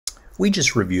We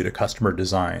just reviewed a customer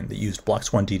design that used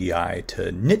BloxOne DDI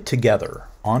to knit together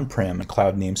on-prem and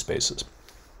cloud namespaces.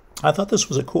 I thought this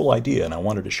was a cool idea and I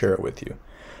wanted to share it with you.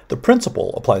 The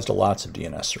principle applies to lots of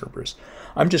DNS servers.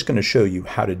 I'm just going to show you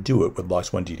how to do it with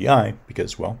BloxOne DDI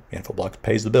because, well, Infoblox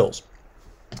pays the bills.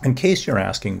 In case you're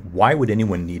asking, why would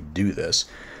anyone need to do this?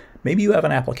 Maybe you have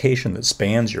an application that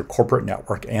spans your corporate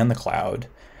network and the cloud,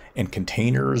 and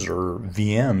containers or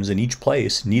VMs in each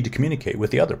place need to communicate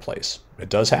with the other place. It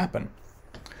does happen.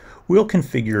 We'll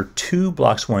configure two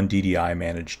BloxOne DDI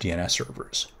managed DNS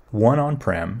servers, one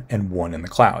on-prem and one in the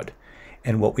cloud.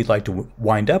 And what we'd like to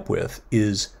wind up with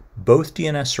is both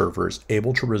DNS servers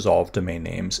able to resolve domain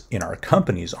names in our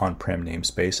company's on-prem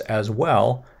namespace as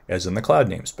well as in the cloud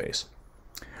namespace.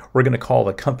 We're going to call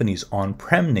the company's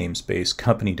on-prem namespace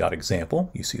company.example.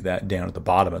 You see that down at the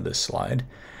bottom of this slide.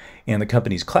 And the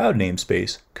company's cloud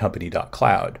namespace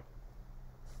company.cloud.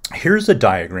 Here's a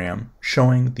diagram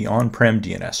showing the on-prem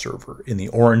DNS server in the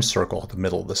orange circle at the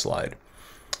middle of the slide.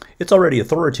 It's already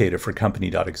authoritative for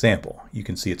company.example. You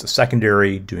can see it's a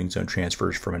secondary doing zone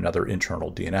transfers from another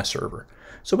internal DNS server.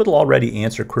 So it'll already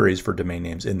answer queries for domain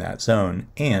names in that zone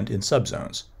and in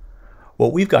subzones.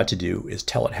 What we've got to do is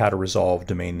tell it how to resolve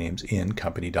domain names in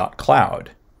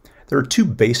company.cloud. There are two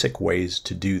basic ways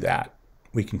to do that.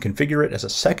 We can configure it as a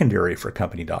secondary for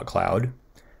company.cloud.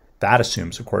 That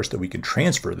assumes, of course, that we can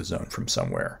transfer the zone from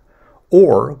somewhere.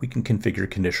 Or we can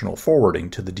configure conditional forwarding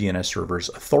to the DNS servers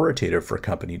authoritative for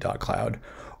company.cloud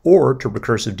or to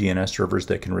recursive DNS servers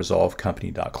that can resolve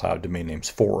company.cloud domain names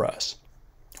for us.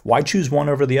 Why choose one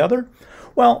over the other?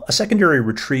 Well, a secondary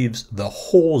retrieves the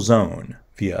whole zone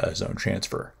via a zone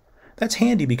transfer. That's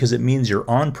handy because it means your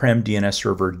on-prem DNS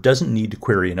server doesn't need to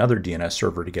query another DNS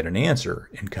server to get an answer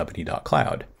in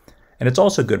company.cloud. And it's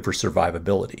also good for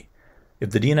survivability. If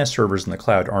the DNS servers in the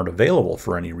cloud aren't available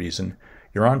for any reason,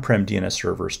 your on-prem DNS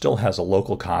server still has a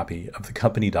local copy of the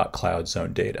company.cloud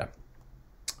zone data.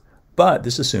 But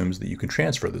this assumes that you can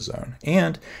transfer the zone,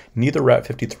 and neither Route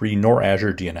 53 nor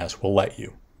Azure DNS will let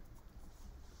you.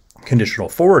 Conditional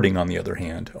forwarding, on the other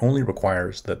hand, only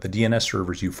requires that the DNS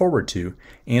servers you forward to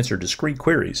answer discrete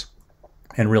queries,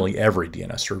 and really every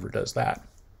DNS server does that.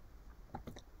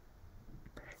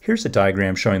 Here's a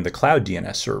diagram showing the cloud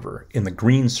DNS server in the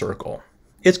green circle.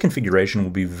 Its configuration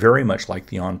will be very much like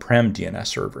the on-prem DNS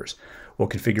servers. We'll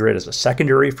configure it as a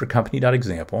secondary for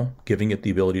company.example, giving it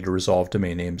the ability to resolve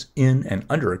domain names in and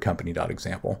under a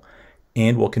company.example,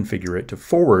 and we'll configure it to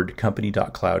forward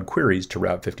company.cloud queries to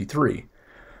Route 53.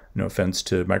 No offense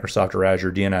to Microsoft or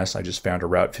Azure DNS, I just found a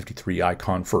Route 53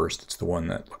 icon first. It's the one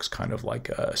that looks kind of like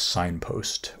a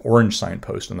signpost, orange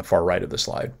signpost on the far right of the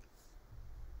slide.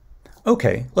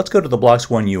 Okay, let's go to the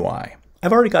BloxOne UI.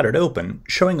 I've already got it open,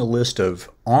 showing a list of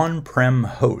on-prem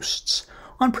hosts.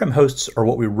 On-prem hosts are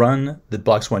what we run the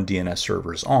BloxOne DNS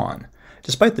servers on.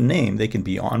 Despite the name, they can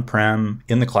be on-prem,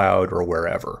 in the cloud, or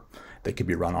wherever. They can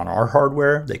be run on our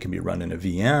hardware, they can be run in a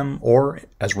VM, or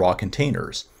as raw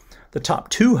containers. The top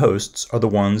two hosts are the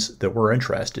ones that we're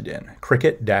interested in,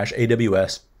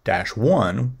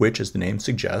 Cricket-AWS-1, which, as the name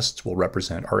suggests, will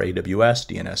represent our AWS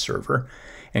DNS server,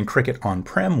 and Cricket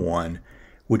On-Prem 1,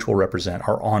 which will represent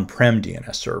our on-prem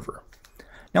DNS server.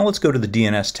 Now let's go to the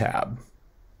DNS tab.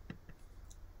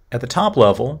 At the top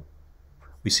level,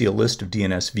 we see a list of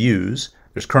DNS views.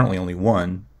 There's currently only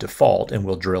one, default, and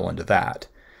we'll drill into that.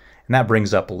 And that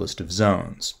brings up a list of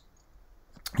zones.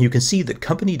 You can see that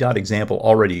company.example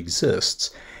already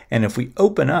exists, and if we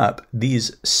open up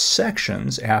these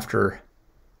sections after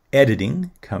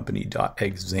editing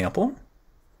company.example,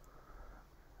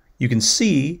 you can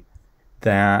see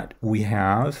that we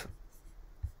have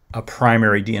a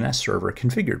primary DNS server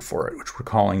configured for it, which we're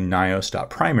calling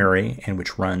nios.primary and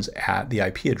which runs at the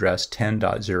IP address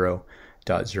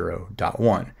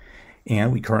 10.0.0.1.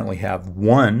 And we currently have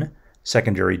one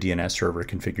secondary DNS server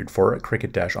configured for it,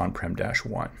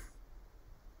 cricket-on-prem-1.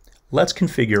 Let's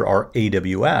configure our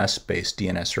AWS-based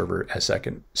DNS server as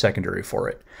secondary for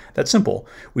it. That's simple.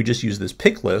 We just use this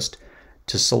pick list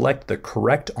to select the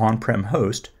correct on-prem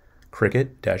host,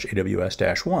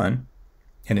 cricket-aws-1,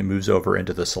 and it moves over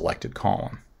into the selected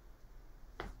column.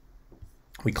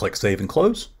 We click Save and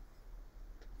Close.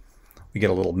 We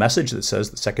get a little message that says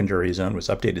the secondary zone was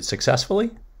updated successfully,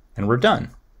 and we're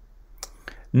done.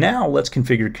 Now let's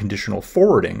configure conditional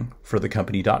forwarding for the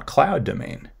company.cloud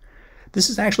domain. This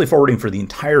is actually forwarding for the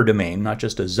entire domain, not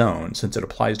just a zone, since it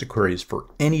applies to queries for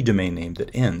any domain name that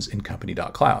ends in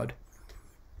company.cloud.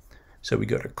 So we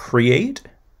go to Create,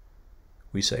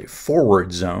 we say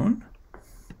Forward Zone,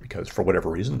 because for whatever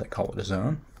reason they call it a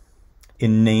zone.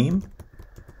 In name,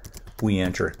 we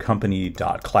enter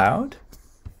company.cloud.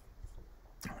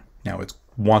 Now it's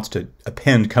wants to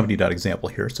append company.example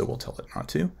here, so we'll tell it not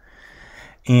to.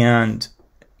 And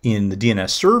in the DNS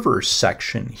servers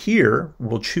section here,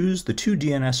 we'll choose the two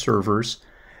DNS servers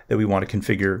that we want to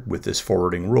configure with this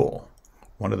forwarding rule.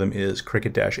 One of them is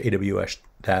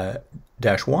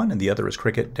cricket-aws-1 and the other is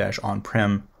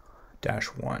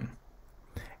cricket-on-prem-1.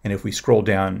 And if we scroll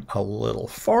down a little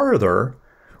farther,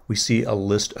 we see a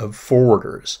list of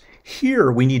forwarders.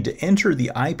 Here we need to enter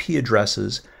the IP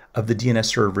addresses of the DNS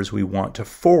servers we want to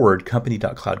forward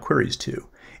company.cloud queries to.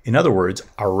 In other words,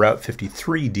 our Route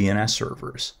 53 DNS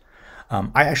servers.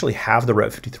 I actually have the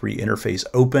Route 53 interface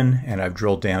open, and I've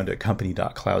drilled down to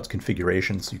company.cloud's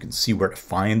configuration so you can see where to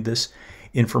find this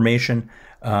information.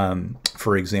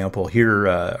 For example, here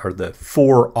are the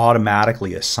 4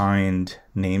 automatically assigned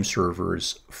name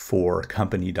servers for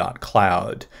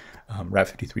company.cloud. Route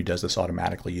 53 does this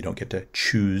automatically. You don't get to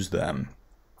choose them.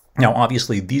 Now,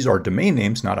 obviously, these are domain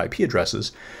names, not IP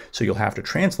addresses, so you'll have to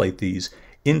translate these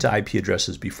into IP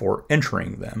addresses before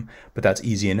entering them, but that's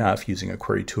easy enough using a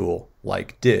query tool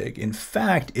like Dig. In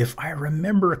fact, if I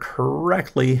remember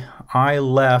correctly, I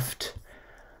left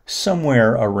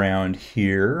somewhere around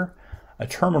here a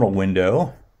terminal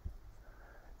window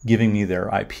giving me their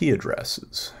IP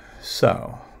addresses.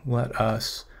 So let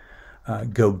us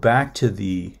go back to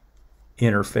the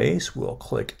interface. We'll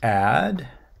click Add.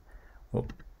 We'll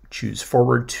choose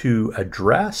Forward to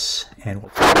Address, and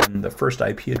we'll put in the first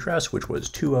IP address, which was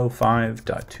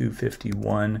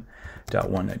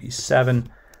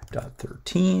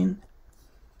 205.251.197.13.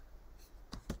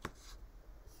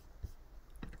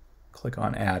 Click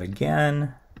on Add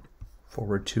again,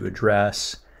 Forward to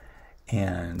Address,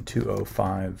 and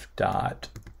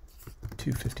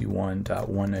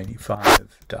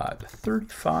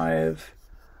 205.251.195.35.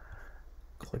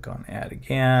 Click on Add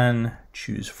again,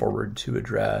 choose Forward to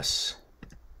Address,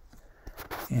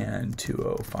 and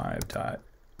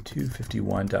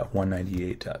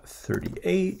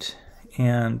 205.251.198.38.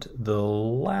 And the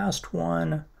last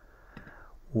one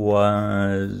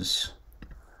was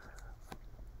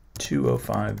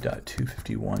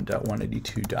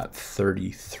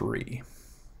 205.251.182.33.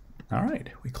 All right,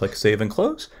 we click Save and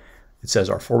Close. It says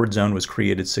our forward zone was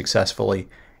created successfully,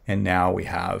 and now we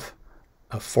have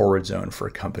a forward zone for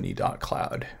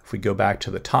company.cloud. If we go back to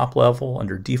the top level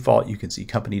under default, you can see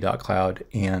company.cloud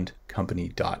and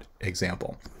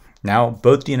company.example. Now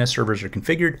both DNS servers are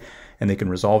configured and they can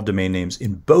resolve domain names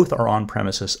in both our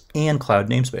on-premises and cloud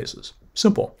namespaces.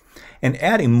 Simple. And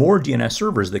adding more DNS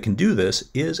servers that can do this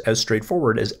is as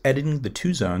straightforward as editing the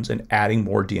two zones and adding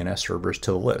more DNS servers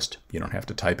to the list. You don't have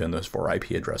to type in those 4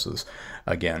 IP addresses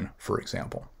again, for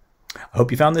example. I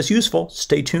hope you found this useful.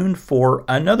 Stay tuned for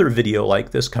another video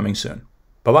like this coming soon.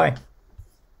 Bye-bye.